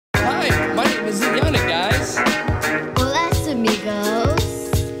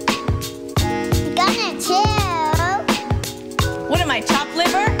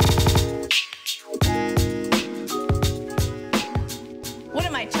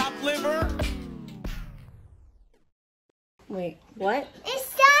top liver. Wait, what? It's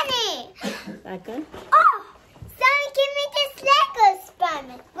Sunny. That good? Oh, Sunny, give me this Lego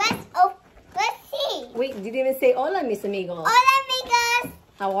Spiderman. Let's see. Wait, you didn't even say hola, mis amigos. Hola, amigas.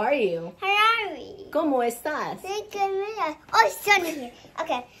 How are you? How are we? ¿Cómo estás? Oh, Sunny here.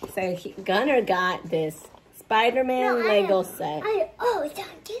 Okay. So Gunner got this Spiderman Lego set. Oh, Sunny,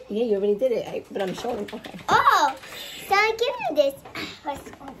 give me. Yeah, you already did it, but I'm showing. Okay. Oh, Sunny, give me this.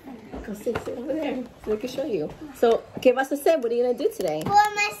 Let's open it. Go sit over there so we can show you. So, ¿qué vas a hacer? What are you going to do today? For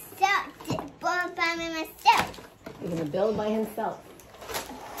myself. By myself. You're going to build by himself.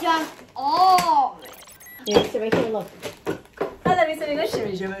 Jump all. Yeah, sit right here, look. Oh, let me sit right here.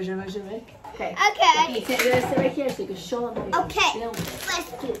 Okay. Okay. You're going to sit right here so you can show them how you Okay. build.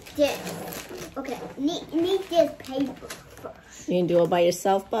 Let's do this. Okay. Need this paper first. You can do it by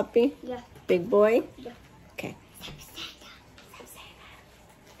yourself, puppy? Yeah. Big boy? Yeah. Okay.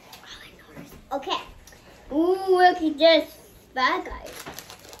 Okay. Ooh, look at this bad guy.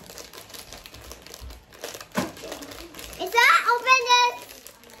 Is that open this?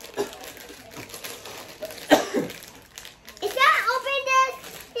 Is that open this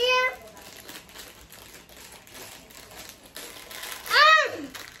here?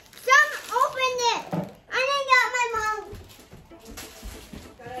 Some open it. I didn't get my mom.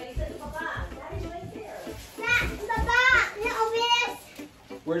 Papa, can you open this?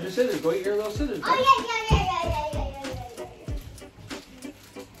 Where's your scissors? Go get your little scissors. Oh, yeah.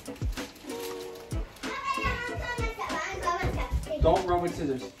 Don't run with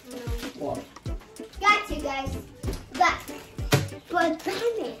scissors. Walk. Got you guys. But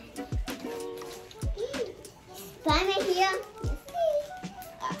Spiderman. Spiderman here.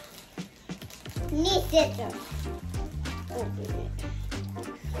 Need scissors. Open it.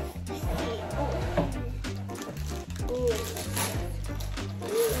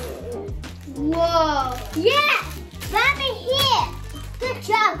 Whoa! Yeah! Spiderman here. Good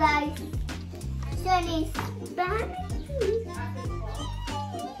job, guys. So need Spiderman.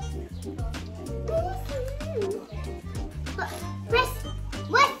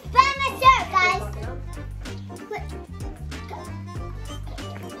 What's Spiderman shirt, guys? What's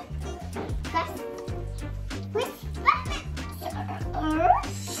Spiderman shirt?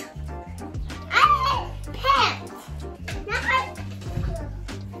 I need pants.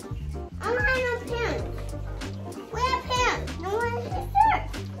 I don't have no pants. Where pants? No one has shirt.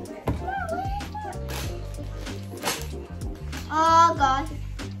 Oh gosh.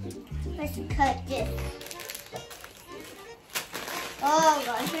 Let's cut this. Oh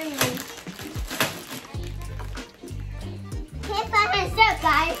gosh, can't find his shirt,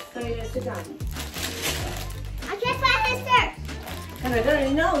 guys. So you're going to sit down. I can't find his shirt. Gunner,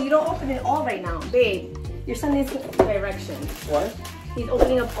 no, you don't open it all right now. Babe, your son needs directions. What? He's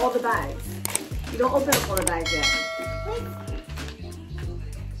opening up all the bags. You don't open up all the bags yet. Wait.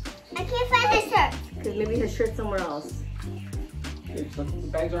 I can't find his shirt. Because maybe his shirt's somewhere else. The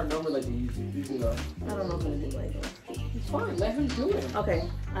bags aren't numbered like they usually are. I don't know how to do Legos. It's fine. Let him do it. Okay,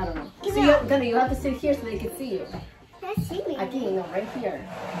 I don't know. Give So me Gunner, you have to sit here so they can see you. Let's see me. I can't, no, right here.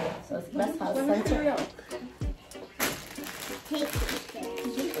 So it's best house Let him figure center. it out. Take it.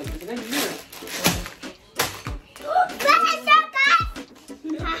 It's an engineer. Find his shirt, guys.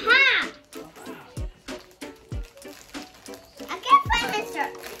 Haha. I can't find his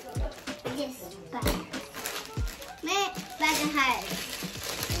shirt. This bag. Bag of hides.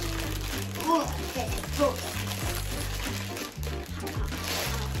 Oh, this book.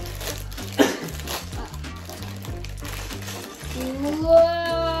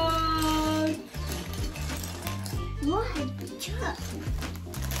 Whoa! What a truck!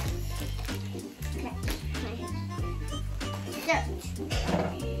 Okay,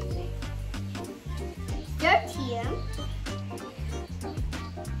 search here.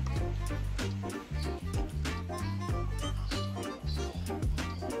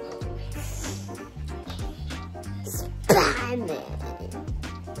 Spiderman.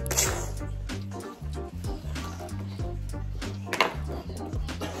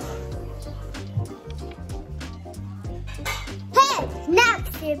 Hey,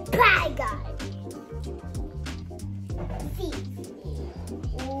 Lapse, pie guy. See.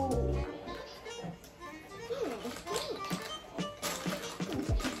 Ooh.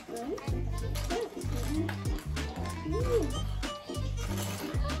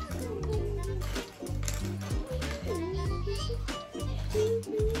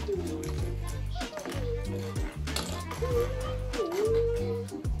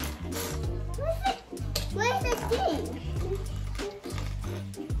 Where's the thing?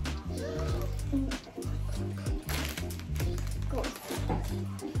 Go.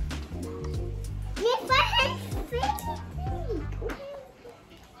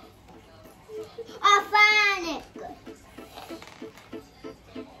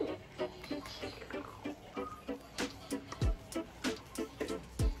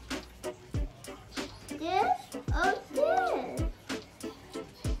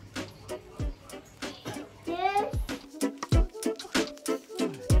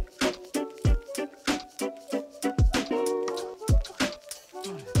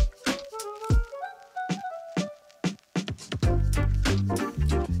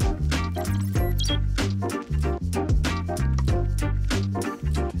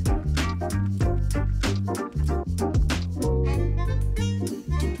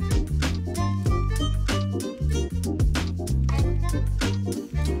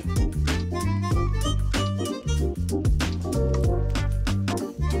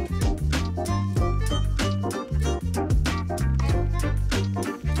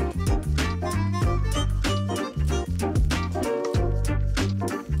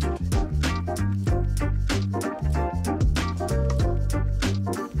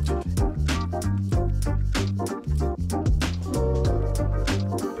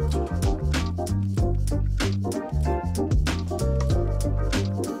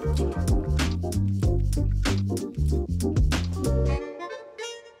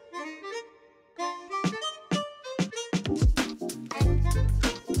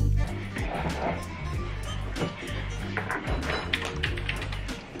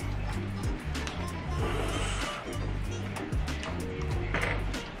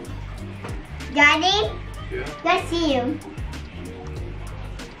 Daddy? Yeah. Let's see you.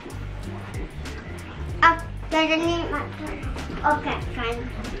 Oh, Daddy, need my okay, fine.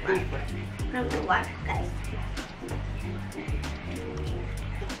 From the water, guys.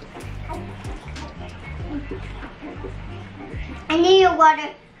 I need your water.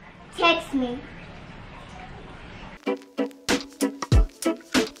 Text me.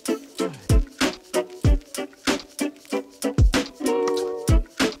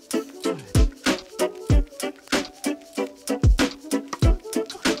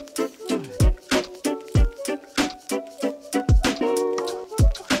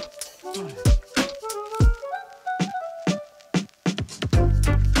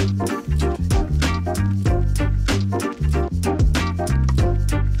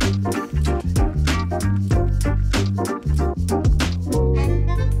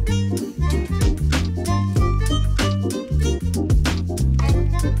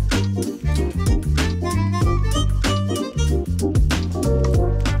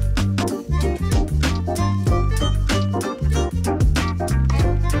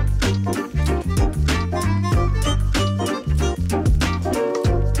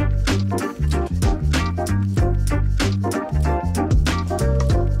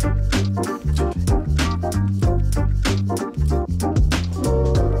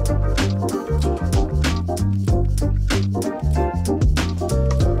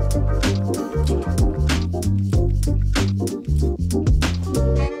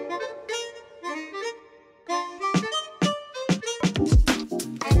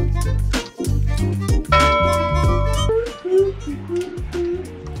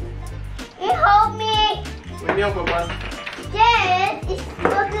 Help me, bud. Dad,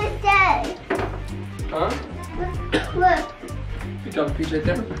 look at that. Huh? Look. Good job, Peach, right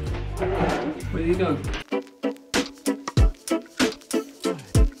there. What are you doing?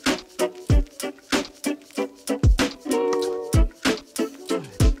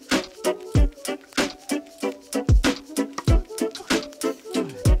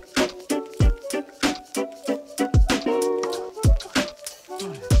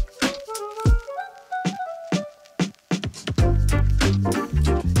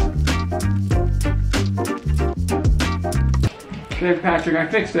 There, Patrick, I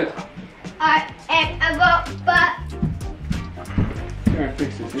fixed it. I am a robot. Here, I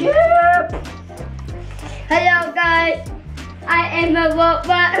fixed it. See? Hello, guys. I am a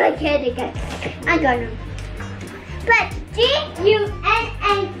robot. Okay, guys. I'm gonna. But G-U-N-N-E-R.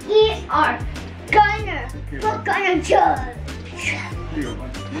 Gunner. We're gonna judge. Here,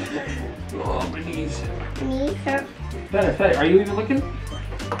 bud. Oh, my knees. Knees hurt. Better. Are you even looking?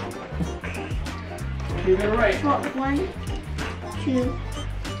 You got it right. 1, 2,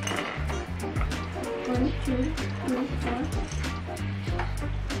 1, 2, 3, 4.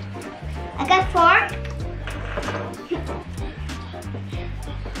 I got 4.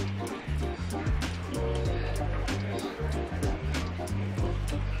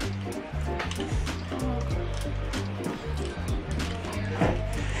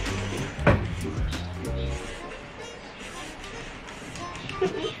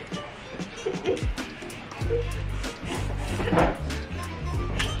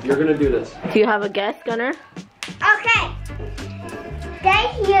 You're gonna do this. Do you have a guess, Gunner? Okay.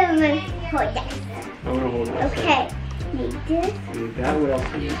 That human for this. I'm gonna hold this. Okay. Need this. Need that. What else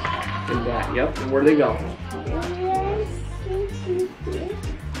do you need? And that. Yep. And where do they go?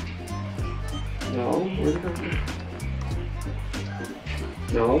 No. Where do they go?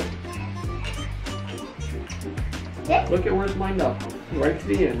 No. This? Look at where it's lined up. Right to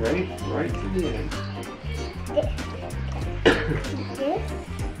the end, right? Right to the end. This.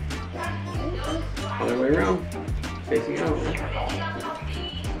 Other way around. Facing out.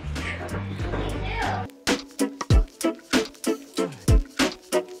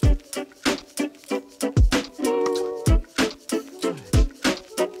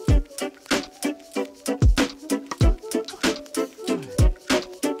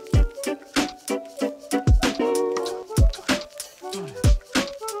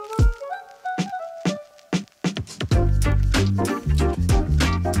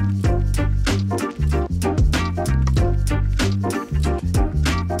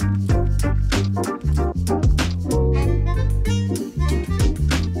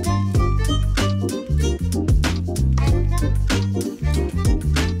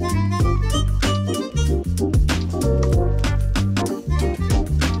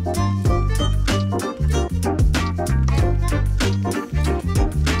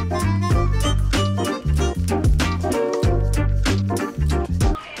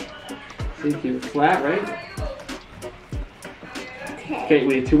 Flat, right? Okay,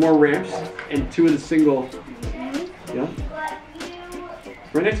 we need 2 more ramps and 2 of the single. Yeah.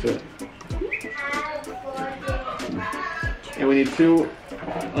 Right next to it. And we need 2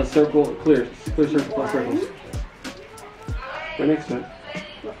 a circle clear circle plus circles. Right next to it.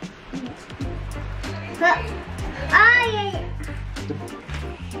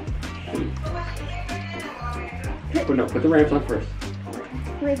 No, put the ramps on first.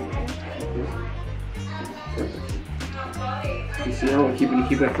 Perfect. You see how when you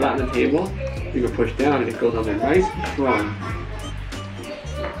keep it flat on the table, you can push down and it goes on there nice and strong.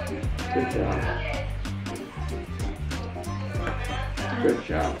 Good job. Good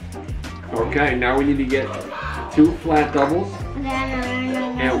job. Okay, now we need to get 2 flat doubles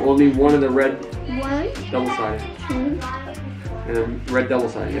and only 1 of the red double-sided. And then red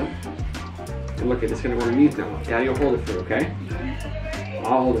double-sided, yep. And look, it's gonna go underneath now. Daddy will hold it for you, okay?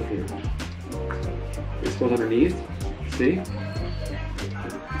 I'll hold it for you. This goes underneath. See?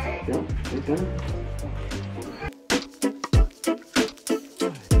 Yep, right there.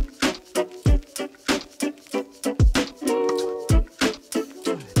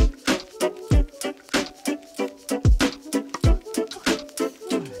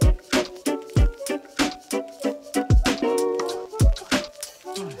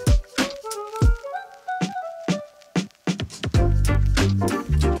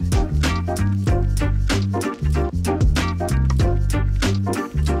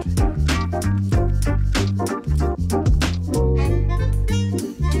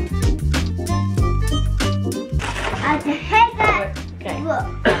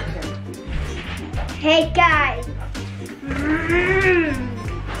 Hey guys.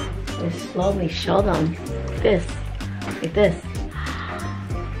 Just slowly show them. This. Like this.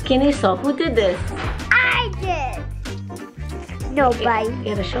 Kiniso, who did this? I did. Nobody.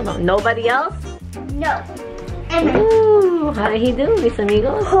 You gotta show them. Nobody else? No. Ooh, how did he do, mis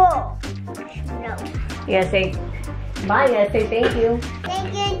amigos? Oh. No. You gotta say bye, you gotta say thank you.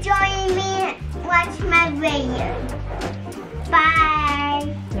 Thank you for joining me. Watch my video.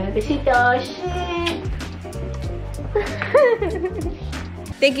 Bye. Besitos.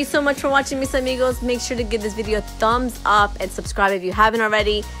 Thank you so much for watching, mis amigos. Make sure to give this video a thumbs up and subscribe if you haven't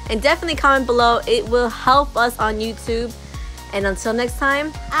already. And definitely comment below. It will help us on YouTube. And until next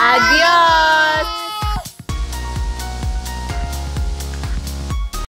time, adios!